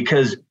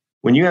 Because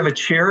when you have a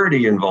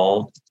charity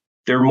involved,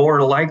 they're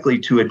more likely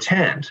to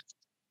attend.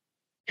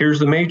 Here's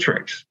the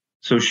matrix.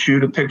 So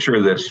shoot a picture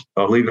of this.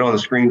 I'll leave it on the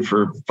screen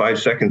for 5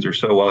 seconds or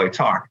so while I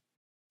talk.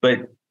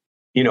 But,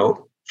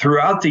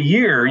 throughout the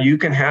year, you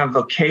can have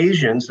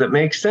occasions that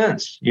make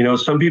sense.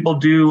 Some people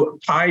do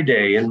Pi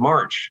Day in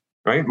March,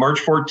 right? March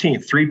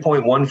 14th,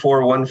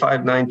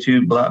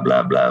 3.141592, blah,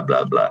 blah, blah,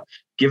 blah, blah.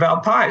 Give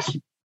out pies.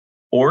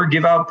 Or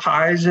give out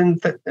pies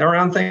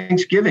around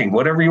Thanksgiving,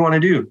 whatever you want to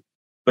do.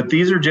 But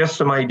these are just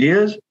some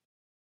ideas.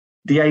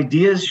 The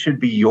ideas should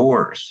be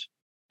yours.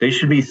 They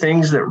should be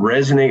things that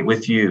resonate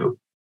with you.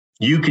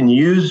 You can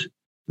use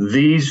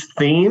these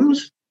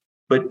themes,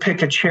 but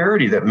pick a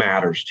charity that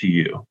matters to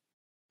you.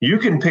 You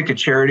can pick a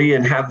charity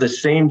and have the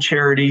same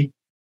charity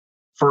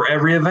for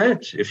every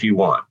event if you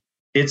want.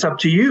 it's up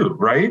to you,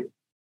 right?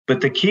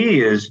 But the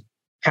key is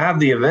have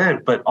the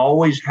event, but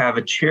always have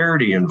a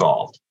charity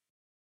involved.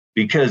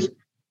 Because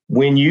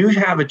when you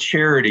have a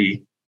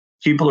charity,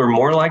 people are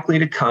more likely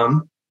to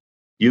come.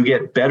 You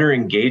get better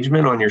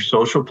engagement on your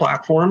social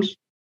platforms.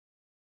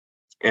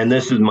 And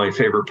this is my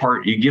favorite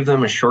part. You give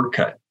them a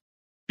shortcut.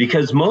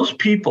 Because most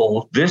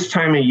people this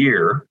time of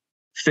year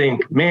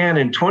think, man,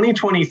 in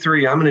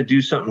 2023, I'm going to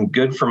do something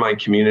good for my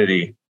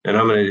community and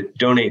I'm going to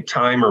donate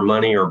time or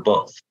money or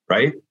both,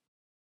 right?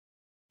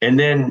 And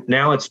then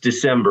now it's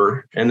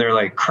December and they're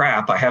like,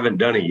 crap, I haven't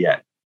done it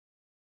yet.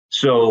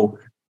 So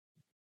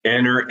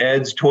enter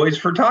Ed's Toys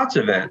for Tots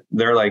event.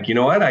 They're like, you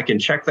know what? I can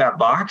check that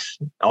box.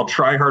 I'll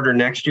try harder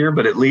next year,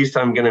 but at least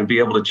I'm going to be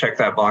able to check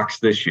that box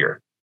this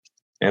year.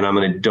 And I'm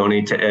going to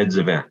donate to Ed's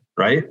event,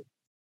 right?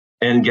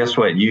 And guess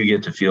what? You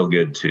get to feel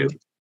good too.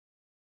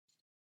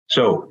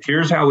 So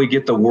here's how we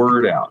get the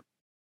word out.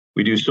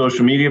 We do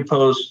social media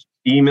posts,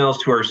 emails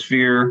to our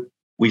sphere.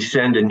 We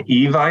send an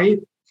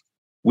Evite.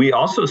 We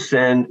also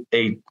send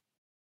a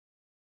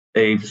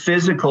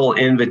physical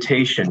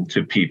invitation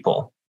to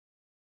people,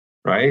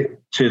 right?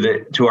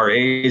 To our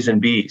A's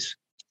and B's.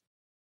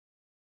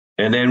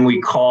 And then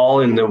we call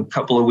in the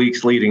couple of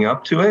weeks leading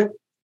up to it.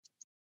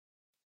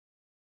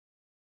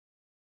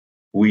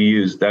 We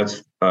use,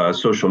 that's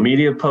social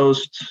media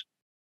posts.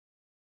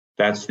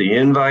 That's the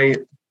invite.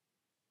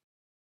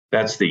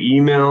 That's the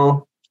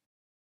email.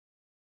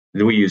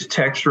 Then we use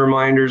text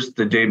reminders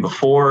the day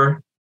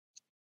before.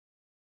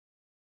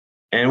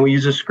 And we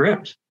use a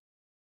script,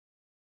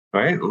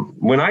 right?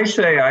 When I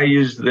say I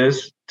use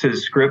this to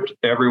script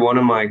every one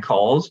of my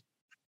calls,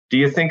 do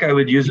you think I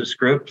would use a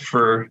script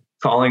for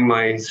calling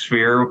my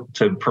sphere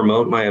to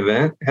promote my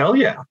event? Hell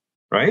yeah,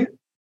 right?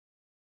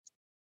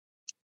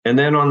 And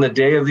then on the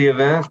day of the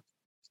event,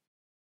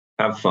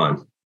 have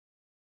fun.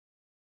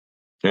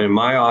 And in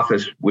my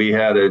office, we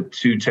had a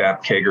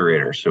 2-tap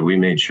kegerator, so we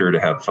made sure to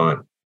have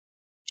fun.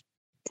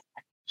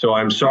 So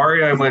I'm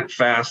sorry I went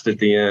fast at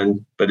the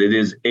end, but it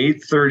is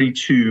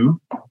 8:32,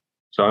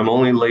 so I'm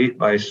only late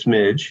by a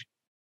smidge.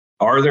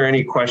 Are there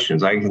any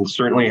questions? I can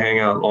certainly hang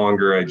out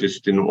longer. I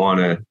just didn't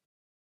want to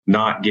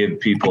not give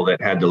people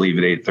that had to leave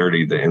at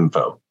 8:30 the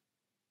info.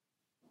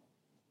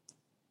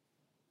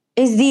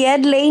 Is the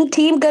Ed Lane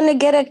team going to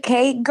get a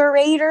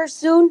kegerator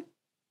soon?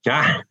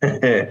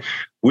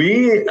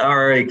 We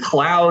are a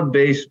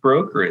cloud-based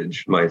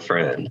brokerage, my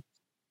friend.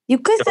 You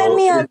could send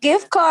me a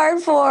gift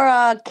card for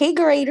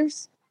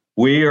kegerators.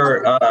 We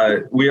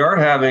are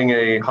having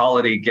a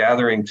holiday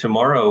gathering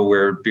tomorrow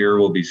where beer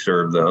will be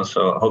served, though.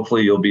 So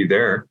hopefully you'll be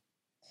there.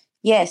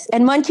 Yes,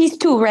 and munchies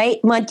too, right?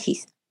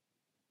 Munchies.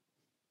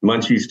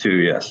 Munchies too,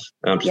 yes,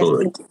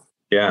 absolutely. Yes,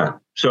 yeah.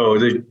 So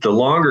the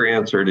longer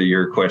answer to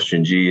your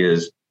question, G,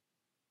 is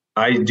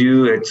I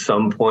do at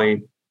some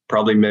point,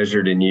 probably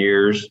measured in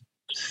years,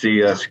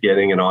 see us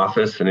getting an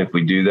office. And if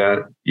we do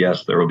that,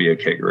 yes, there will be a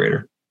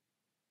kegerator.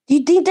 Do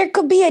you think there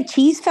could be a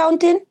cheese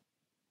fountain?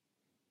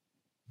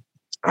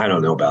 I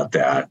don't know about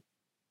that.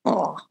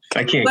 Oh,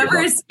 I can't. Whoever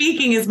is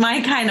speaking is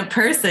my kind of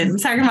person.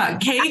 Talking about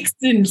cakes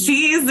and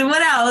cheese and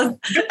what else?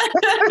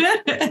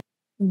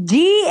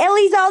 G,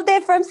 Ellie's all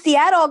day from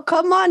Seattle.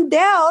 Come on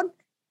down.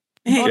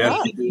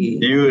 Yes,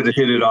 you would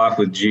hit it off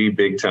with G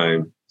big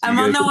time. I'm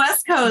on the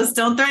West Coast.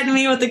 Don't threaten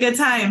me with a good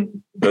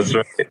time. That's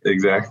right.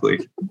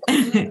 Exactly.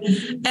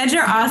 Ed,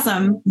 you're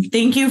awesome.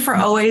 Thank you for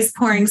always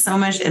pouring so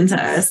much into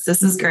us.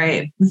 This is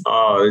great.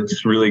 Oh,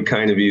 it's really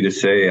kind of you to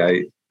say.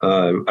 I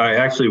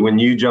actually, when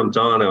you jumped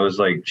on, I was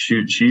like,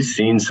 shoot, she's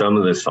seen some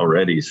of this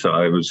already. So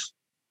I was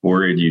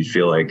worried you'd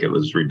feel like it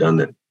was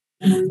redundant.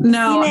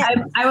 No,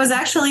 I was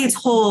actually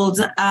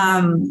told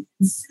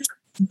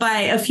by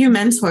a few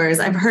mentors,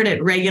 I've heard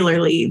it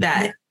regularly,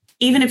 that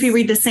even if you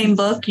read the same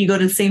book, you go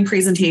to the same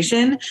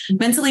presentation,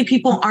 mentally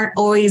people aren't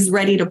always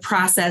ready to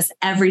process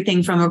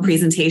everything from a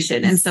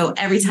presentation. And so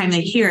every time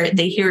they hear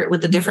it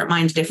with a different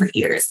mind, different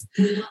ears.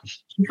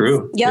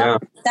 True.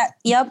 Yep.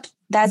 Yeah.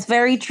 That's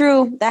very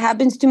true. That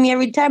happens to me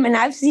every time. And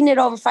I've seen it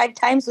over 5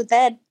 times with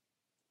Ed.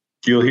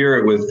 You'll hear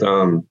it with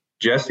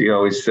Jesse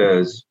always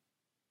says,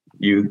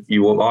 you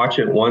will watch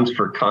it once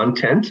for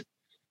content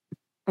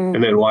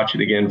and then watch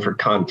it again for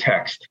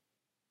context.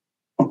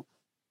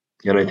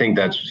 And I think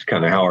that's just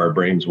kind of how our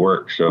brains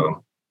work.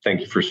 So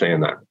thank you for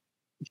saying that.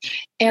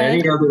 And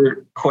any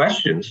other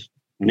questions,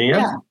 Nia?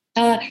 Yeah.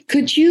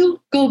 Could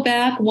you go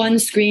back one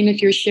screen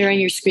if you're sharing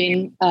your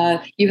screen?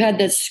 You had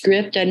that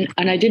script and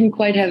I didn't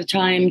quite have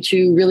time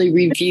to really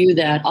review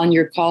that on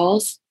your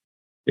calls.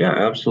 Yeah,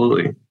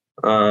 absolutely.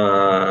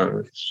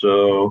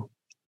 So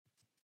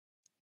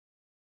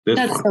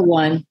that's the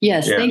one.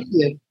 Yes, yeah. Thank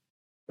you.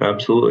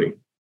 Absolutely.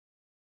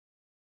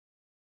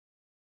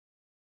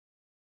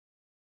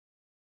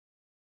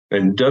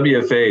 And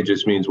WFA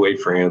just means wait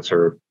for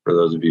answer for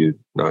those of you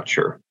not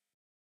sure.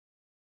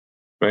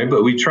 Right?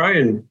 But we try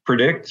and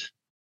predict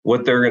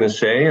what they're going to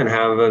say and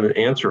have an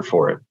answer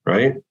for it,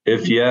 right?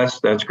 If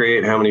yes, that's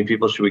great. How many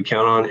people should we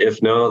count on?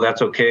 If no,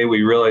 that's okay.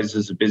 We realize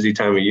this is a busy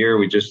time of year.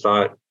 We just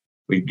thought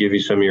we'd give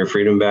you some of your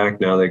freedom back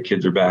now that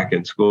kids are back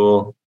in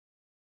school.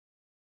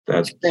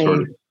 That's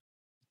sort of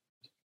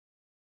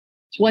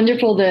It's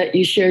wonderful that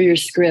you share your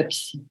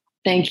scripts.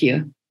 Thank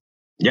you.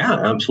 Yeah,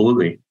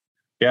 absolutely.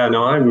 Yeah,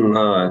 no,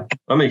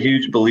 I'm a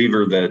huge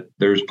believer that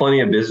there's plenty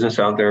of business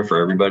out there for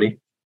everybody.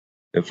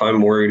 If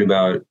I'm worried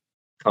about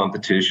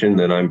competition,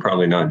 then I'm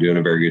probably not doing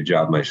a very good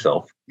job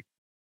myself.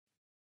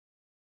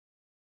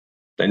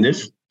 And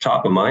this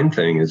top of mind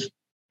thing is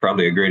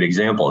probably a great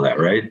example of that,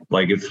 right?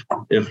 Like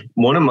if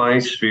one of my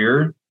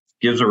sphere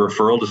gives a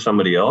referral to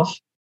somebody else,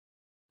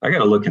 I got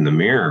to look in the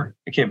mirror.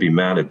 I can't be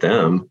mad at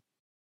them.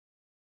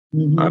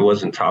 Mm-hmm. I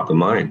wasn't top of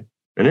mind.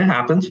 And it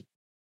happens.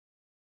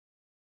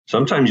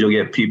 Sometimes you'll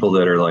get people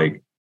that are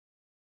like,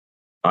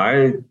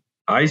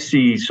 I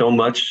see so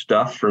much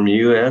stuff from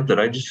you, Ed, that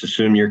I just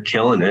assume you're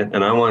killing it.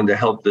 And I wanted to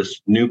help this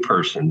new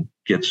person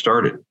get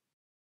started.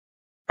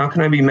 How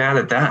can I be mad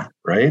at that,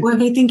 right? Well,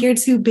 they think you're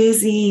too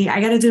busy. I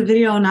got to do a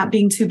video on not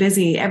being too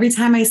busy. Every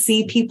time I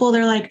see people,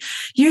 they're like,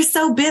 you're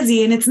so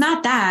busy. And it's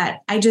not that.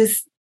 I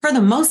just, for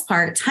the most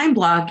part, time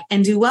block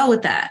and do well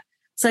with that.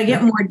 So I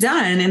get more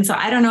done. And so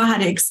I don't know how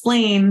to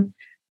explain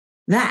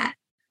that.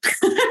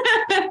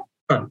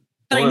 Well,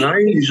 and I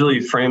usually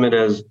frame it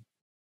as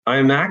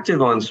I'm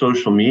active on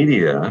social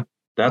media.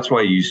 That's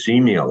why you see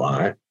me a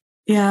lot.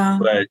 Yeah.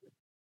 But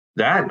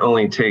that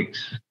only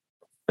takes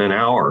an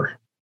hour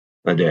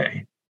a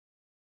day.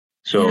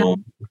 So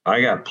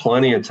I got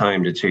plenty of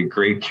time to take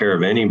great care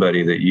of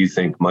anybody that you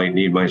think might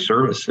need my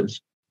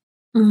services.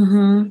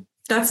 Mm-hmm.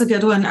 That's a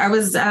good one. I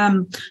was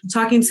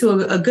talking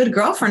to a good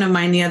girlfriend of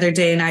mine the other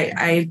day,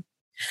 and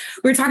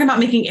we were talking about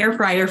making air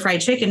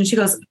fried chicken. And she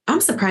goes,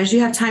 I'm surprised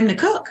you have time to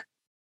cook.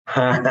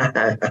 And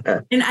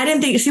I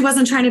didn't think, she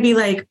wasn't trying to be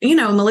like,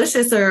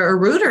 malicious or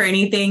rude or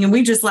anything. And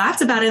we just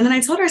laughed about it. And then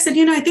I told her, I said,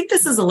 I think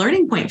this is a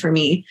learning point for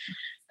me.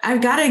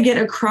 I've got to get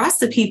across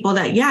to people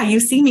that, yeah, you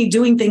see me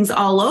doing things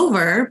all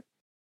over,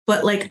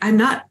 but like, I'm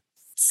not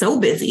so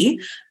busy,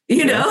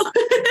 know?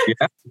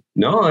 Yeah.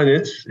 No, and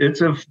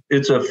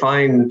it's a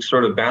fine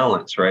sort of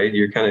balance, right?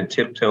 You're kind of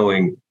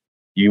tiptoeing.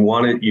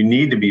 You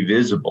need to be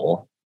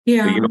visible.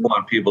 Yeah. But you don't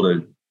want people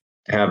to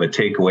have a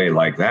takeaway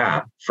like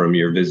that from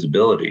your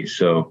visibility.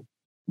 So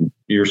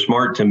you're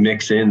smart to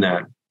mix in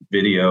that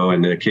video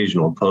and an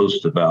occasional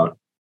post about,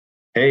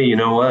 hey, you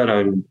know what?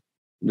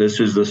 This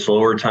is the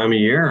slower time of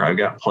year. I've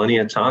got plenty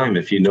of time.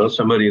 If you know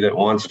somebody that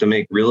wants to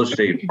make real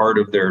estate part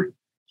of their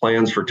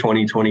plans for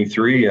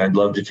 2023, I'd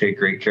love to take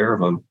great care of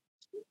them.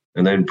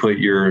 And then put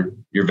your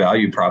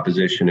value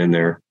proposition in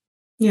there.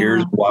 Yeah.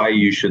 Here's why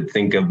you should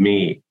think of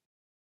me.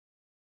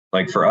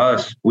 Like for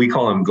us, we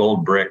call them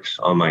gold bricks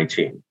on my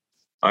team.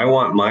 I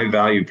want my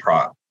value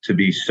prop to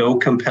be so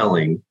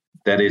compelling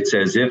that it's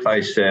as if I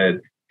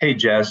said, hey,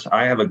 Jess,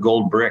 I have a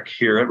gold brick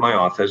here at my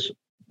office.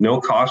 No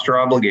cost or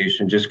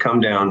obligation. Just come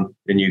down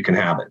and you can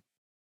have it.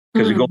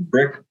 Because a gold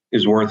brick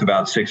is worth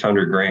about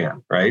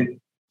 $600,000, right?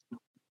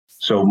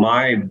 So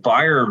my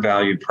buyer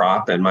value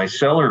prop and my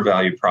seller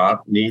value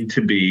prop need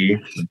to be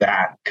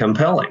that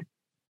compelling.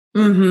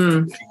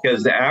 Mm-hmm.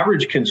 Because the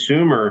average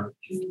consumer,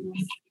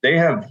 they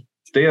have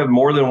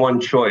more than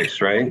one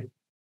choice, right?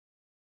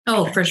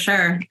 Oh, for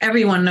sure.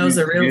 Everyone knows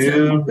a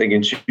realtor. They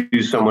can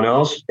choose someone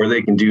else or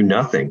they can do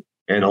nothing.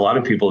 And a lot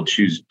of people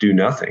choose do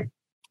nothing.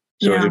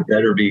 So it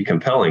better be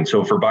compelling.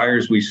 So for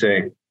buyers, we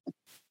say,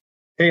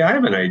 hey, I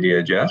have an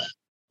idea, Jess.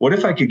 What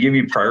if I could give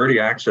you priority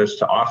access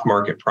to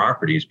off-market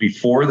properties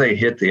before they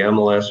hit the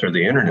MLS or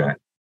the internet?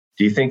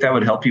 Do you think that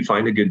would help you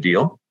find a good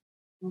deal?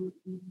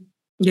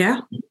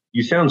 Yeah.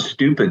 You sound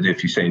stupid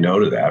if you say no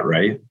to that,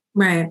 right?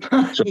 Right.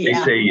 So they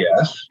say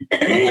yes.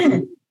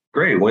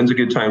 Great. When's a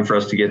good time for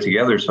us to get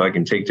together so I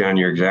can take down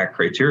your exact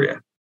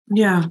criteria?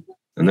 Yeah.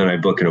 And then I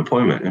book an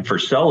appointment. And for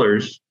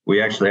sellers,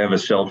 we actually have a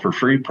sell for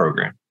free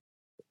program.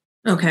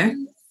 Okay.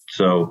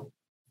 So,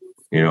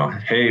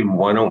 hey,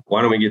 why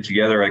don't we get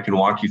together? I can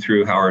walk you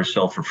through how our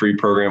sell for free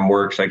program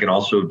works. I can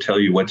also tell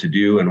you what to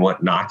do and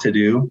what not to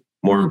do.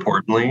 More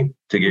importantly,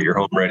 to get your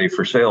home ready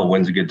for sale.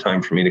 When's a good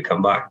time for me to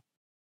come by?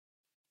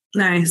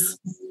 Nice.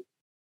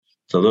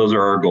 So those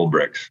are our gold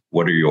bricks.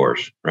 What are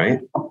yours, right?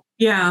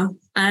 Yeah.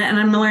 And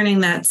I'm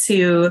learning that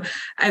too.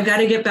 I've got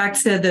to get back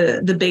to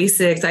the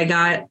basics. I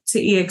got to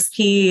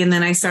EXP and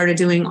then I started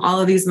doing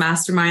all of these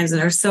masterminds and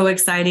they're so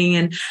exciting.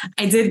 And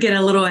I did get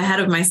a little ahead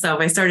of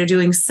myself. I started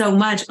doing so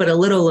much, but a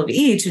little of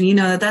each. And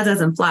that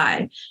doesn't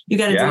fly. You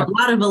got to do a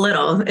lot of a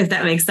little, if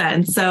that makes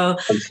sense. So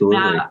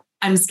now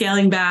I'm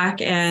scaling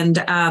back and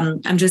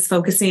I'm just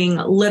focusing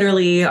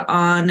literally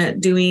on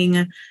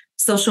doing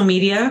social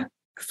media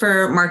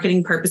for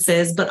marketing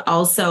purposes, but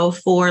also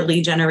for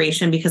lead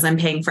generation because I'm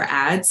paying for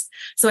ads.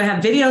 So I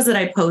have videos that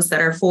I post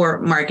that are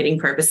for marketing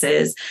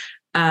purposes.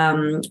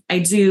 I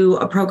do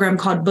a program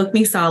called Book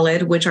Me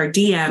Solid, which are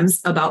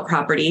DMs about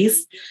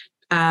properties.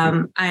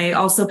 I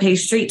also pay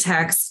street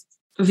text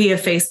via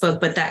Facebook,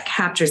 but that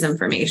captures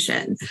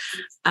information.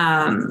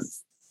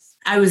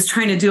 I was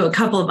trying to do a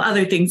couple of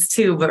other things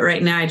too, but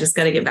right now I just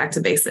got to get back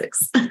to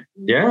basics.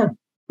 Yeah.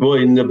 Well,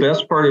 and the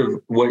best part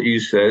of what you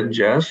said,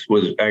 Jess,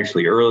 was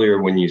actually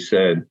earlier when you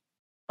said,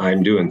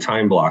 I'm doing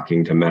time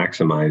blocking to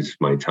maximize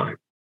my time.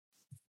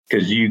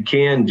 Because you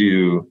can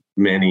do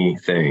many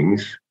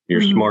things.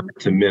 You're smart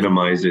to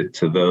minimize it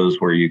to those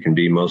where you can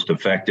be most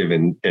effective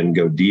and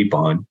go deep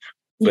on.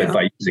 But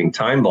by using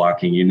time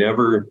blocking, you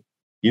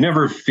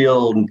never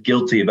feel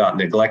guilty about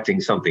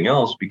neglecting something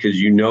else because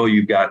you know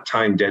you've got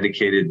time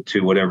dedicated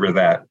to whatever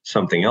that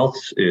something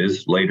else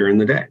is later in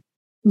the day.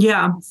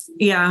 Yeah.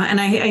 And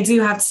I do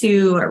have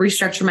to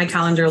restructure my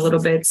calendar a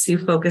little bit to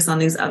focus on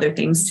these other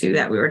things too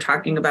that we were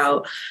talking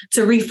about,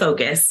 to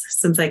refocus,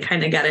 since I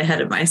kind of got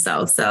ahead of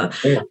myself. So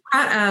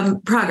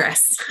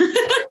progress.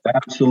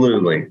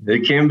 Absolutely.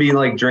 It can be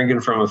like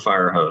drinking from a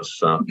fire hose.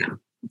 So. Yeah.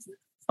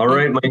 All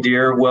right, my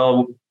dear.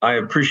 Well, I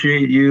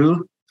appreciate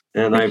you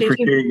and I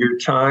appreciate your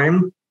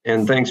time,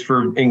 and thanks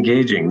for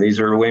engaging. These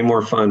are way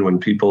more fun when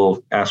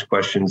people ask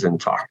questions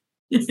and talk.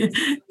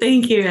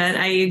 Thank you, Ed.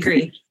 I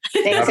agree.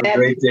 Thanks, Have a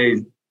great day.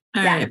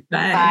 All right.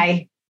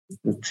 Bye.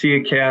 See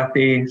you,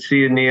 Kathy. See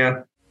you,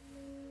 Nia.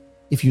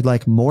 If you'd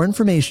like more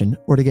information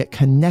or to get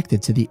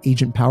connected to the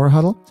Agent Power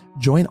Huddle,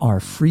 join our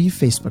free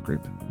Facebook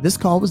group. This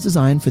call was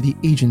designed for the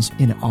agents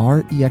in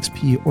our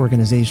EXP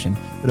organization,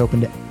 but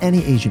open to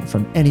any agent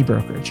from any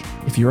brokerage.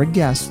 If you're a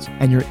guest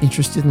and you're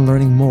interested in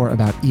learning more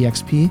about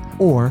EXP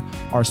or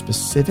our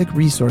specific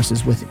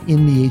resources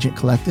within the Agent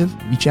Collective,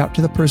 reach out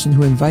to the person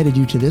who invited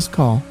you to this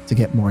call to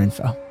get more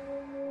info.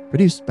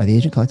 Produced by the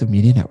Agent Collective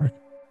Media Network.